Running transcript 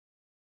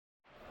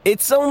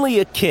It's only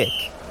a kick,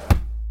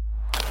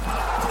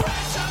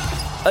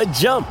 a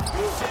jump,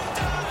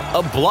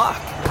 a block.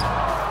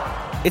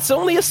 It's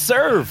only a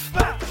serve.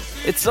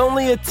 It's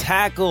only a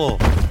tackle,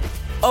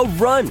 a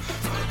run.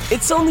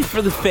 It's only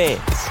for the fans.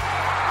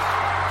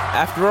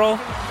 After all,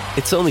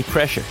 it's only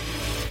pressure.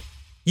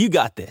 You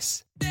got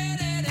this.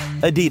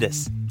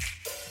 Adidas.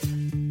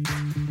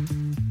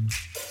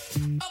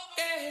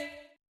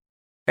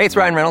 Hey, it's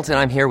Ryan Reynolds, and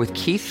I'm here with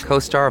Keith,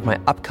 co-star of my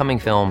upcoming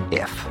film,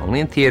 If, only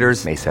in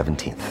theaters May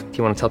 17th. Do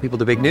you want to tell people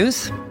the big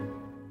news?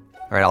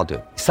 All right, I'll do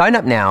it. Sign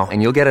up now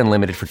and you'll get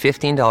unlimited for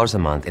 $15 a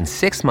month and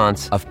 6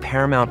 months of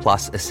Paramount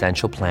Plus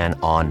Essential Plan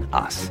on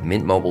us.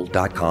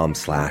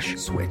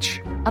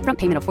 MintMobile.com/switch. Upfront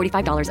payment of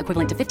 $45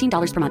 equivalent to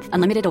 $15 per month.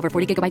 Unlimited over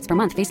 40 gigabytes per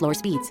month. Face lower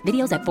speeds.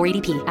 Videos at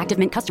 480p. Active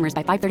Mint customers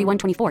by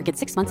 531.24 get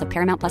 6 months of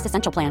Paramount Plus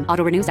Essential Plan.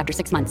 Auto renews after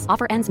 6 months.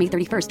 Offer ends May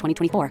 31st,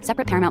 2024.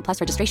 Separate Paramount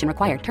Plus registration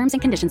required. Terms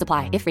and conditions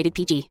apply if rated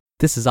PG.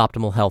 This is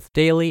Optimal Health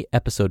Daily,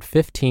 episode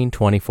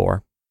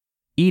 1524,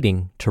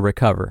 Eating to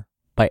Recover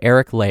by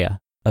Eric Leija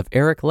of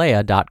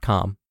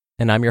ericleija.com.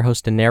 And I'm your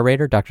host and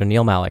narrator, Dr.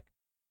 Neil Malik.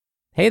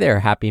 Hey there,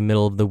 happy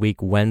middle of the week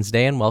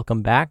Wednesday, and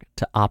welcome back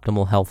to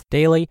Optimal Health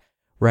Daily,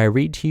 where I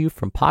read to you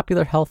from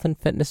popular health and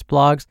fitness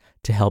blogs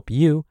to help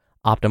you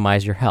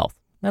optimize your health,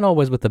 and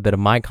always with a bit of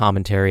my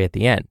commentary at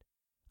the end.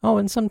 Oh,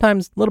 and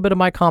sometimes a little bit of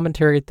my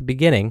commentary at the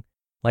beginning,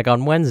 like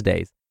on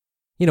Wednesdays.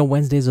 You know,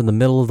 Wednesdays are the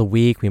middle of the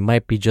week. We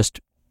might be just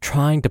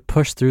trying to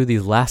push through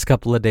these last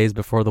couple of days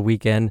before the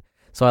weekend,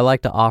 so I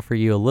like to offer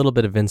you a little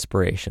bit of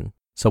inspiration.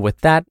 So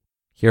with that,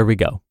 here we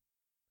go.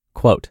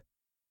 Quote,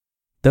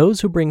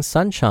 "Those who bring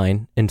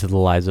sunshine into the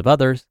lives of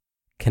others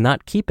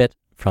cannot keep it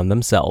from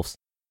themselves."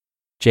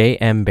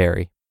 J.M.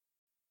 Barrie.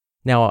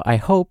 Now, I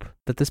hope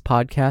that this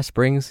podcast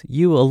brings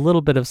you a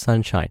little bit of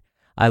sunshine.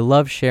 I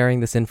love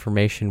sharing this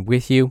information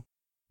with you,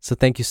 so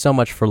thank you so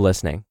much for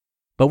listening.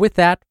 But with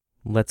that,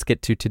 let's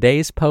get to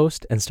today's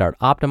post and start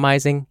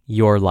optimizing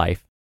your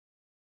life.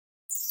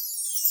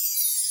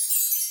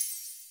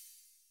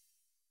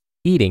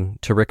 Eating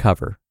to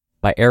Recover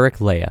by Eric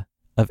Leija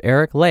of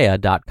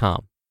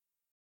ericleija.com.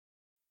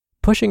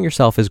 Pushing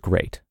yourself is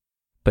great,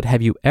 but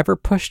have you ever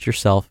pushed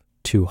yourself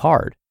too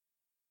hard?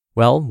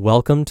 Well,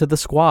 welcome to the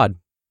squad.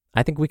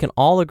 I think we can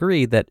all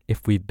agree that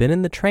if we've been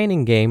in the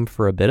training game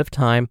for a bit of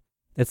time,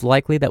 it's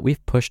likely that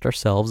we've pushed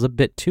ourselves a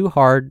bit too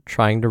hard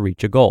trying to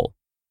reach a goal.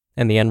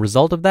 And the end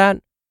result of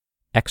that?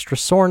 Extra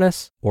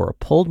soreness or a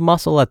pulled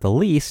muscle at the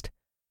least,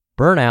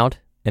 burnout,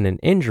 and an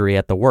injury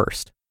at the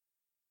worst.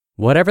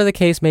 Whatever the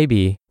case may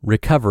be,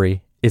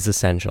 recovery is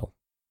essential.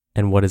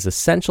 And what is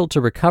essential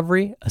to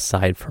recovery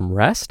aside from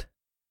rest?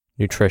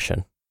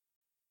 Nutrition.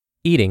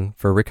 Eating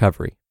for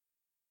recovery.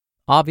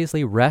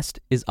 Obviously, rest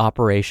is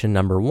operation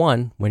number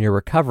one when you're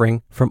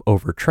recovering from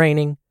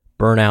overtraining,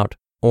 burnout,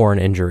 or an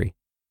injury.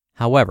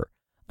 However,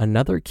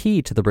 another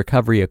key to the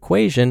recovery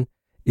equation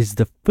is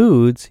the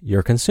foods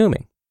you're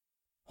consuming.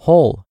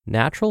 Whole,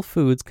 natural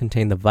foods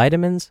contain the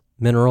vitamins,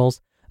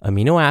 minerals,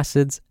 amino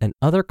acids, and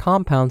other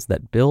compounds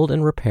that build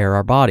and repair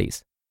our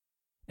bodies.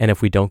 And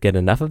if we don't get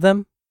enough of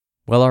them,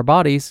 well, our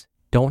bodies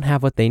don't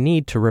have what they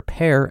need to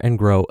repair and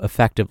grow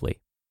effectively.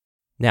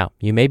 Now,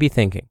 you may be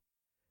thinking,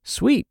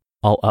 sweet,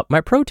 I'll up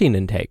my protein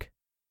intake.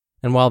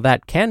 And while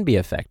that can be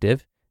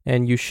effective,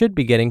 and you should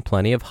be getting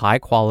plenty of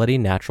high-quality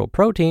natural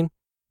protein,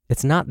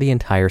 it's not the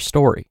entire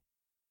story.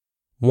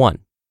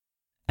 1.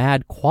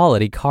 Add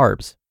quality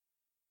carbs.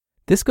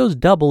 This goes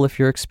double if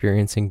you're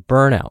experiencing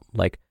burnout,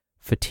 like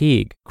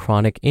fatigue,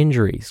 chronic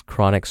injuries,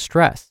 chronic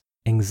stress,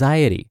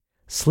 anxiety,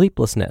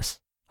 sleeplessness,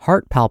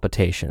 heart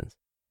palpitations,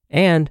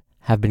 and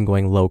have been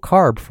going low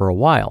carb for a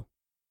while.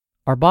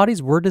 Our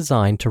bodies were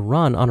designed to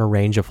run on a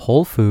range of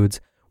whole foods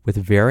with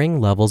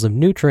varying levels of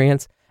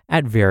nutrients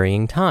at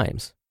varying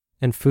times,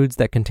 and foods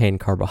that contain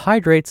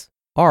carbohydrates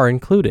are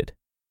included.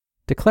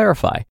 To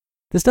clarify,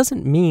 this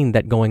doesn't mean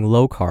that going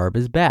low carb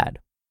is bad.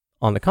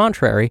 On the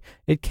contrary,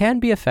 it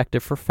can be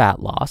effective for fat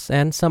loss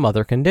and some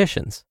other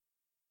conditions.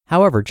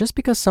 However, just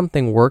because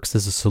something works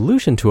as a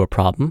solution to a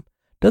problem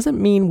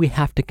doesn't mean we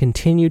have to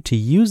continue to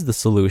use the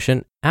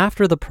solution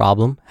after the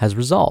problem has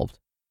resolved.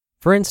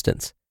 For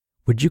instance,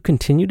 would you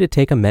continue to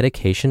take a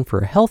medication for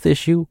a health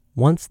issue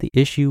once the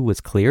issue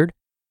was cleared?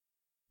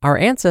 Our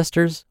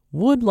ancestors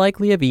would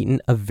likely have eaten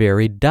a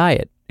varied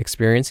diet,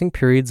 experiencing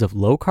periods of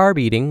low-carb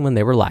eating when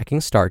they were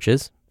lacking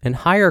starches and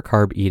higher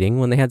carb eating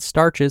when they had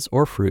starches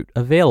or fruit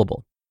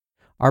available.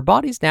 Our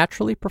bodies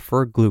naturally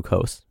prefer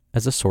glucose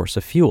as a source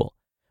of fuel,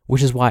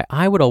 which is why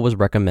I would always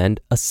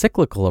recommend a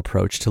cyclical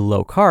approach to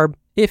low carb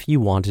if you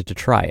wanted to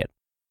try it.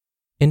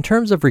 In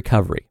terms of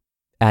recovery,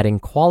 adding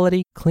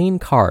quality, clean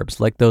carbs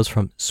like those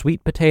from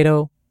sweet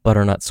potato,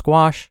 butternut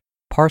squash,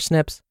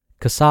 parsnips,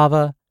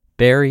 cassava,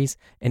 berries,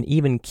 and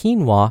even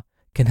quinoa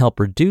can help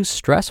reduce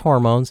stress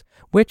hormones,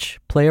 which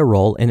play a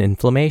role in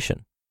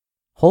inflammation.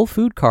 Whole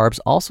food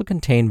carbs also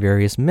contain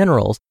various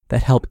minerals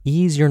that help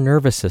ease your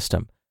nervous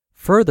system,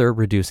 further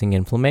reducing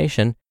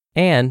inflammation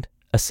and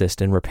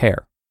assist in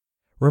repair.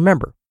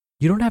 Remember,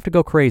 you don't have to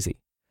go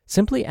crazy.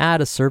 Simply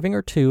add a serving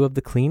or two of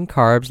the clean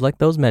carbs like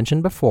those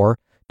mentioned before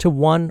to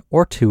 1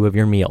 or 2 of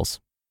your meals.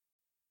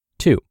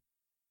 2.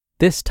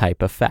 This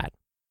type of fat.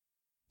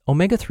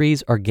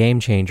 Omega-3s are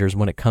game changers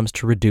when it comes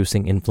to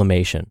reducing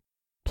inflammation.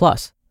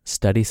 Plus,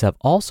 studies have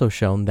also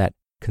shown that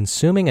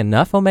consuming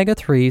enough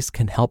omega-3s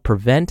can help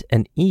prevent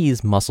and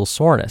ease muscle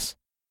soreness,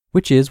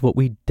 which is what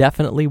we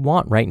definitely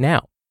want right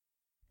now.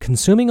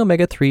 Consuming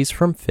omega-3s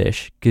from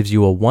fish gives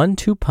you a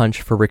 1-2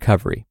 punch for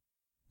recovery.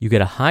 You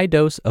get a high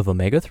dose of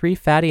omega-3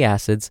 fatty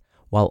acids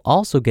while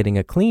also getting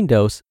a clean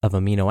dose of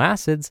amino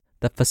acids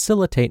that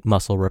facilitate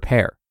muscle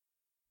repair.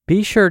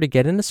 Be sure to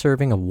get in a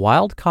serving of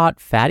wild-caught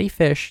fatty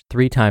fish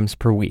 3 times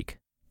per week.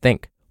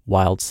 Think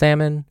wild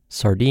salmon,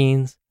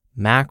 sardines,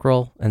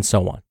 mackerel, and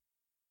so on.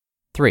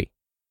 3.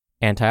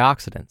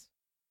 Antioxidants.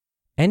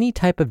 Any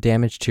type of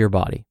damage to your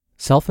body,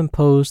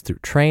 self-imposed through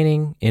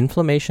training,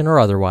 inflammation, or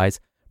otherwise,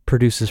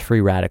 produces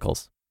free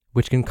radicals,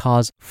 which can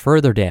cause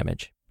further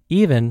damage,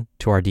 even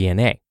to our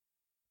DNA.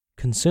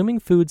 Consuming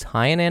foods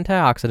high in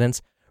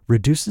antioxidants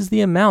reduces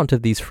the amount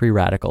of these free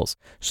radicals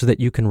so that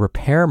you can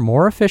repair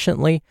more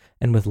efficiently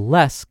and with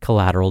less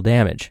collateral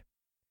damage.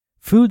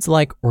 Foods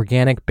like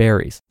organic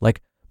berries,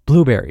 like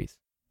blueberries,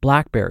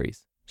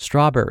 blackberries,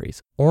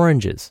 strawberries,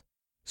 oranges,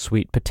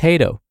 sweet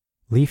potato,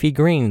 leafy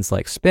greens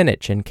like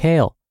spinach and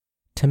kale,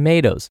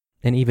 tomatoes,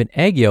 and even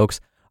egg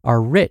yolks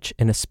are rich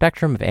in a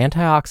spectrum of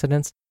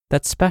antioxidants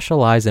that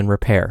specialize in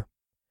repair.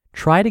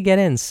 Try to get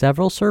in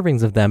several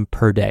servings of them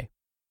per day.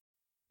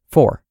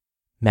 4.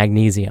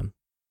 Magnesium.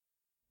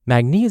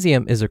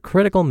 Magnesium is a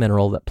critical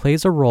mineral that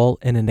plays a role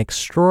in an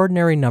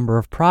extraordinary number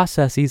of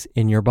processes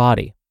in your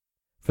body.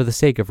 For the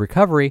sake of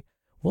recovery,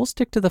 we'll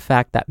stick to the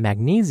fact that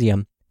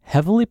magnesium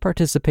heavily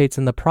participates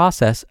in the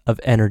process of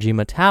energy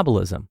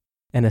metabolism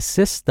and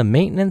assists the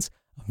maintenance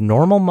of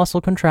normal muscle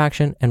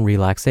contraction and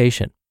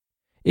relaxation.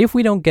 If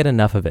we don't get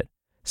enough of it,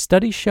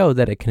 studies show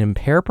that it can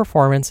impair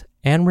performance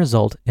and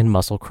result in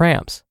muscle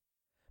cramps.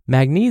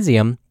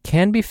 Magnesium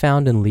can be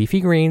found in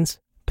leafy greens,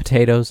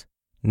 potatoes,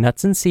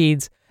 nuts and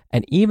seeds,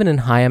 and even in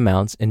high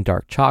amounts in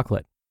dark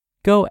chocolate.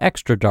 Go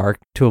extra dark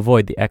to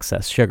avoid the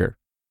excess sugar.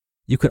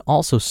 You can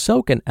also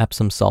soak in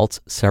Epsom salts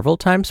several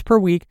times per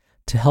week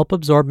to help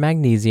absorb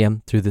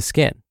magnesium through the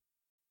skin.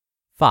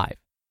 5.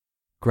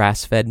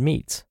 Grass-fed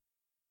meats.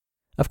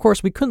 Of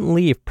course, we couldn't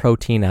leave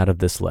protein out of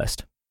this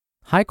list.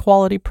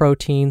 High-quality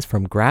proteins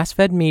from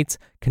grass-fed meats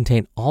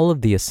contain all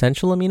of the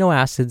essential amino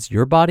acids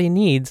your body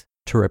needs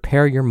to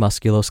repair your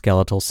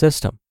musculoskeletal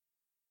system.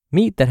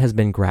 Meat that has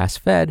been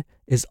grass-fed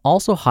is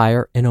also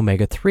higher in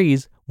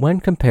omega-3s when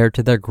compared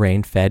to their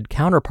grain-fed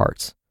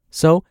counterparts,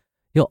 so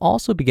you'll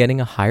also be getting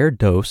a higher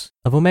dose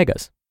of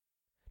omegas.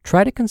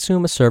 Try to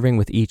consume a serving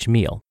with each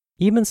meal,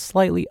 even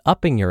slightly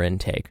upping your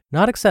intake,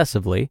 not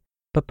excessively,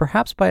 but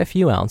perhaps by a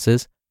few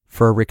ounces,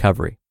 for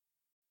recovery.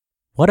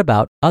 What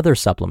about other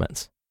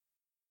supplements?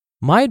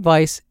 My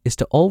advice is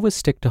to always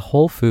stick to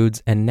whole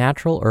foods and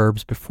natural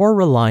herbs before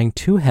relying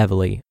too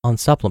heavily on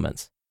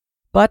supplements.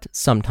 But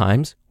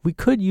sometimes we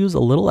could use a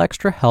little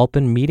extra help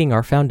in meeting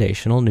our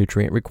foundational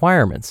nutrient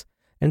requirements,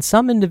 and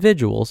some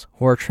individuals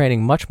who are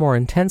training much more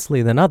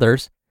intensely than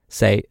others,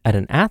 say at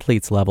an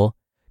athlete's level,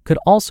 could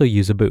also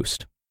use a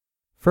boost.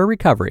 For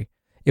recovery,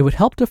 it would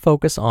help to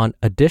focus on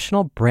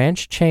additional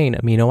branched-chain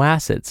amino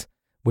acids,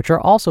 which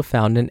are also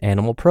found in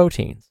animal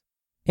proteins,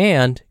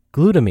 and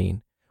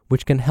glutamine,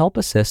 which can help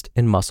assist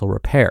in muscle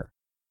repair.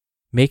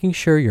 Making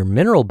sure your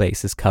mineral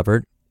base is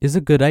covered is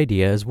a good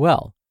idea as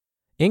well.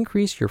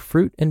 Increase your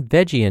fruit and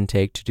veggie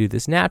intake to do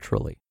this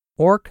naturally,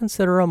 or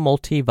consider a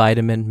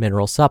multivitamin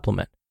mineral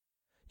supplement.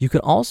 You can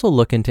also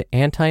look into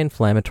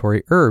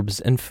anti-inflammatory herbs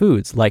and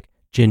foods like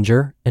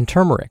ginger and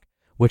turmeric,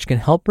 which can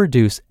help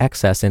reduce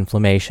excess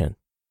inflammation.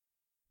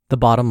 The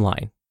bottom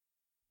line.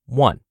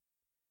 1.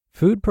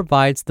 Food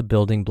provides the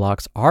building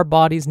blocks our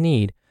bodies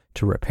need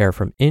to repair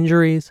from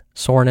injuries,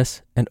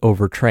 soreness, and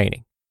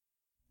overtraining.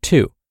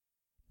 2.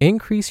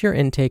 Increase your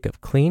intake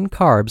of clean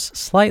carbs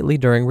slightly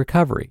during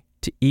recovery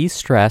to ease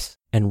stress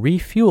and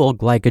refuel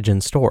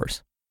glycogen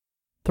stores.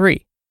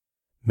 3.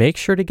 Make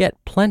sure to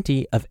get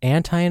plenty of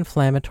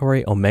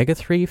anti-inflammatory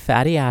omega-3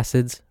 fatty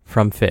acids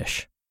from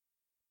fish.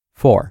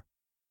 4.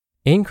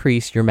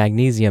 Increase your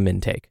magnesium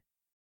intake.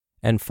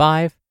 And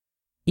 5.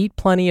 Eat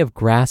plenty of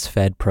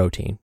grass-fed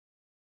protein.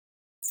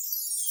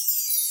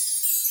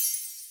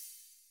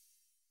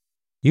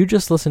 You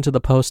just listened to the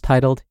post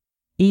titled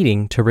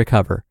Eating to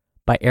Recover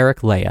by Eric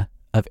Leija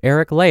of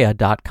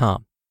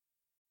ericleija.com.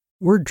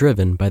 We're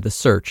driven by the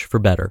search for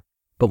better,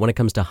 but when it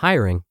comes to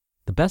hiring,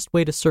 the best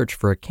way to search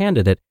for a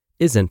candidate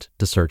isn't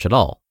to search at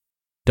all.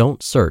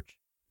 Don't search,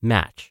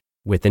 match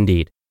with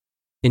Indeed.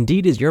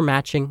 Indeed is your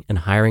matching and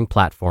hiring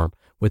platform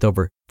with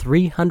over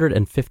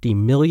 350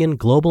 million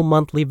global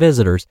monthly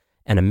visitors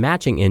and a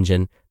matching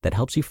engine that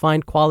helps you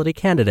find quality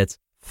candidates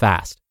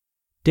fast.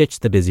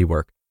 Ditch the busy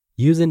work.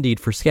 Use Indeed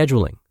for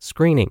scheduling,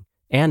 screening,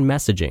 and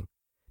messaging.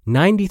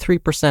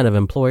 93% of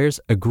employers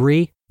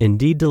agree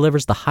Indeed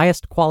delivers the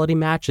highest quality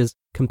matches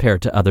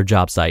compared to other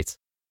job sites.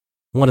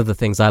 One of the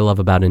things I love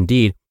about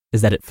Indeed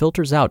is that it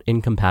filters out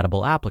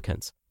incompatible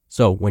applicants.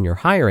 So when you're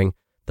hiring,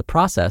 the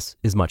process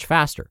is much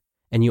faster,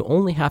 and you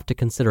only have to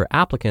consider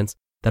applicants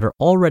that are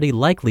already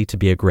likely to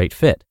be a great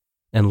fit.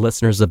 And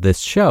listeners of this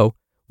show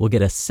will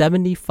get a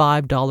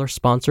 $75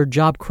 sponsored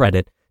job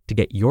credit to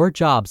get your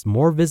jobs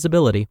more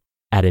visibility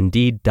at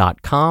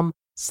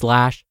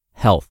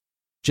Indeed.com/health.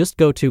 Just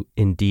go to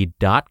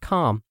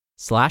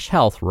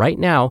Indeed.com/health right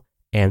now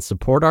and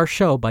support our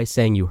show by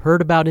saying you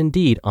heard about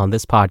Indeed on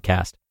this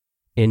podcast.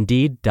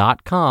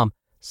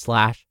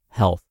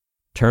 Indeed.com/health.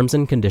 Terms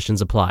and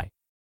conditions apply.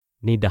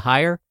 Need to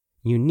hire?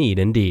 You need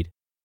Indeed.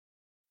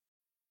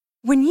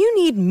 When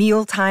you need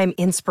mealtime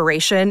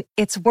inspiration,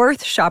 it's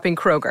worth shopping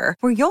Kroger,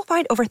 where you'll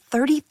find over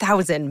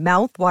 30,000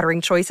 mouth-watering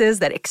choices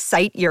that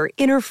excite your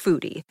inner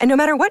foodie. And no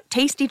matter what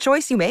tasty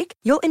choice you make,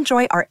 you'll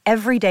enjoy our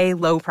everyday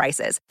low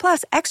prices,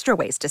 plus extra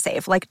ways to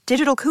save, like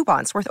digital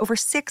coupons worth over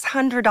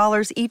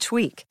 $600 each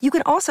week. You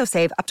can also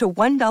save up to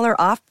 $1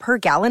 off per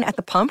gallon at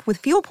the pump with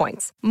fuel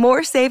points.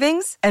 More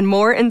savings and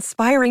more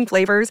inspiring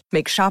flavors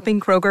make shopping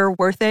Kroger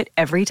worth it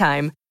every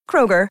time.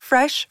 Kroger,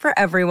 fresh for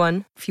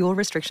everyone. Fuel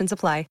restrictions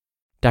apply.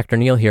 Dr.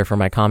 Neil here for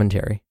my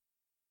commentary.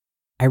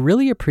 I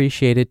really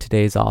appreciated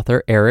today's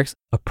author, Eric's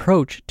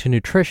approach to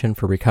nutrition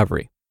for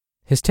recovery.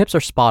 His tips are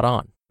spot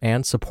on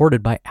and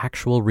supported by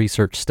actual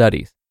research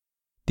studies.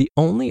 The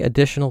only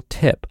additional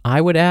tip I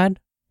would add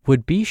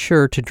would be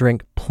sure to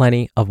drink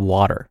plenty of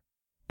water.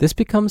 This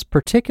becomes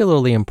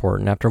particularly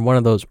important after one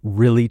of those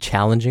really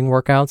challenging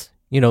workouts.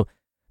 You know,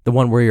 the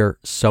one where you're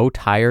so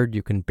tired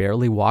you can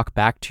barely walk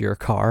back to your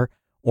car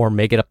or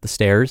make it up the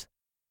stairs.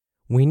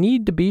 We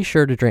need to be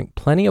sure to drink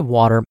plenty of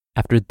water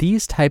after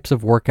these types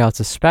of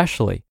workouts,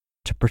 especially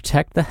to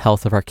protect the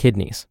health of our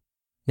kidneys.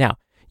 Now,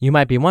 you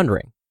might be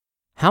wondering,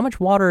 how much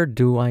water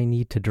do I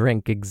need to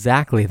drink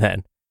exactly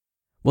then?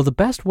 Well, the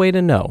best way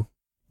to know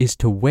is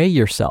to weigh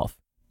yourself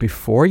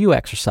before you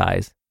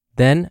exercise,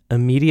 then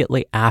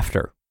immediately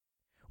after.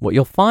 What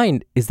you'll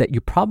find is that you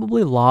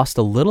probably lost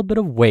a little bit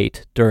of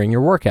weight during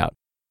your workout.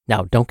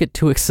 Now, don't get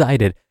too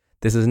excited.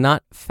 This is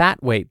not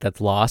fat weight that's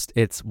lost,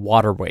 it's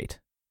water weight.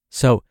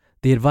 So,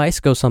 the advice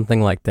goes something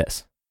like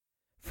this.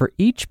 For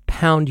each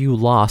pound you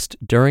lost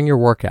during your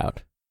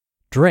workout,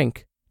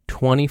 drink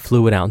 20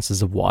 fluid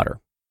ounces of water.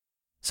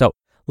 So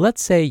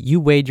let's say you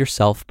weighed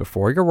yourself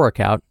before your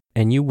workout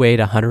and you weighed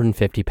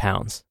 150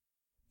 pounds.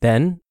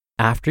 Then,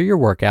 after your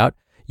workout,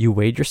 you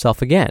weighed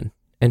yourself again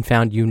and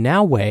found you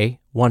now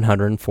weigh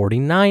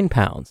 149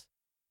 pounds.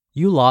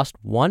 You lost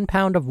 1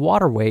 pound of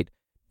water weight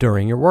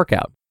during your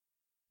workout.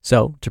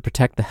 So, to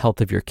protect the health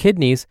of your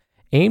kidneys,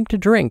 aim to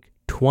drink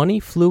 20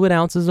 fluid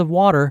ounces of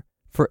water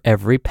for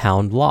every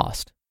pound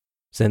lost.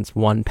 Since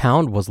 1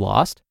 pound was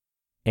lost,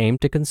 aim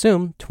to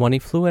consume 20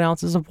 fluid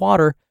ounces of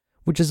water,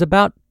 which is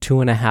about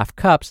 2.5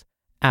 cups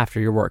after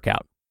your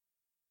workout.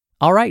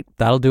 All right,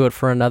 that'll do it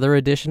for another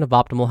edition of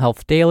Optimal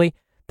Health Daily.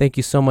 Thank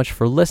you so much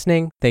for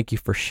listening. Thank you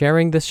for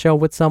sharing this show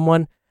with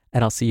someone,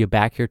 and I'll see you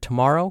back here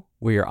tomorrow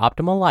where your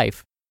optimal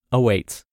life awaits.